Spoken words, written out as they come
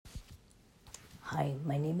Hi,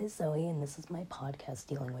 my name is Zoe, and this is my podcast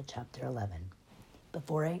dealing with Chapter 11.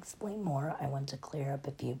 Before I explain more, I want to clear up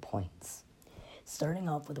a few points. Starting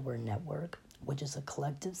off with the word network, which is a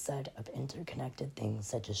collective set of interconnected things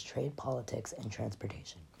such as trade, politics, and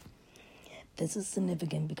transportation. This is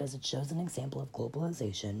significant because it shows an example of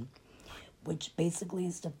globalization, which basically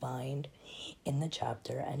is defined in the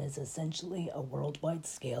chapter and is essentially a worldwide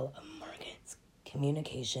scale of markets,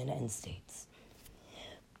 communication, and states.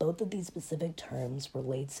 Both of these specific terms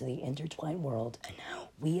relate to the intertwined world and how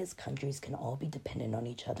we as countries can all be dependent on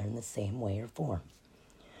each other in the same way or form.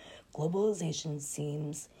 Globalization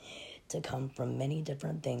seems to come from many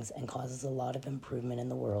different things and causes a lot of improvement in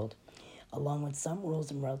the world, along with some rules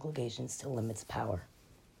and regulations to limit its power.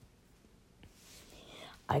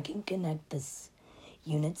 I can connect this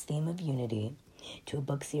unit's theme of unity to a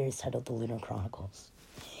book series titled The Lunar Chronicles.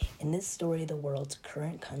 In this story, the world's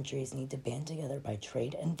current countries need to band together by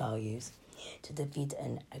trade and values to defeat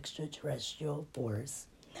an extraterrestrial force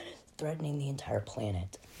that is threatening the entire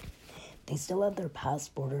planet. They still have their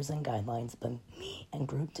past borders and guidelines, but meet and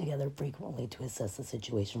group together frequently to assess the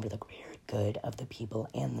situation for the greater good of the people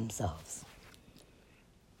and themselves.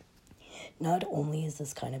 Not only is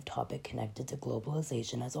this kind of topic connected to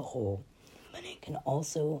globalization as a whole, but it can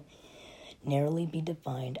also narrowly be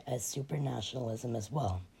defined as supranationalism as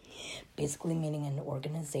well. Basically meaning an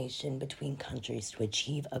organization between countries to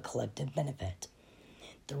achieve a collective benefit.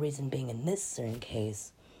 The reason being in this certain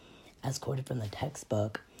case, as quoted from the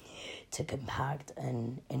textbook, to combat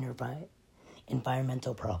an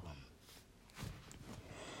environmental problem.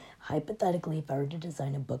 Hypothetically, if I were to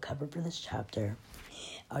design a book cover for this chapter,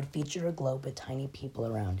 I would feature a globe with tiny people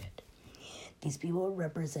around it. These people would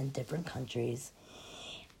represent different countries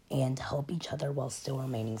and help each other while still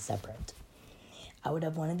remaining separate. I would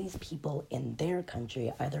have one of these people in their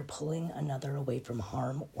country either pulling another away from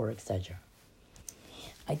harm or etc.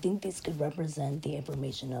 I think this could represent the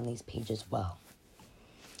information on these pages well.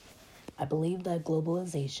 I believe that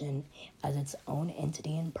globalization as its own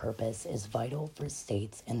entity and purpose is vital for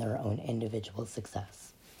states in their own individual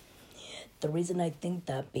success. The reason I think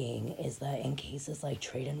that being is that in cases like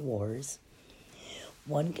trade and wars,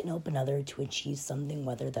 one can help another to achieve something,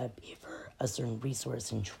 whether that be for a certain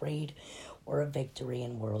resource in trade or a victory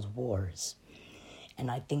in world wars. And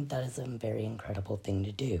I think that is a very incredible thing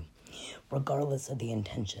to do, regardless of the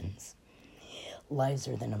intentions. Lives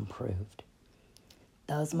are then improved.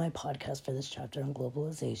 That was my podcast for this chapter on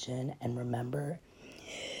globalization, and remember,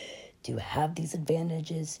 to have these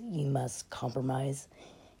advantages, you must compromise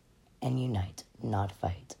and unite, not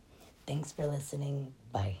fight. Thanks for listening.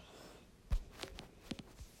 Bye.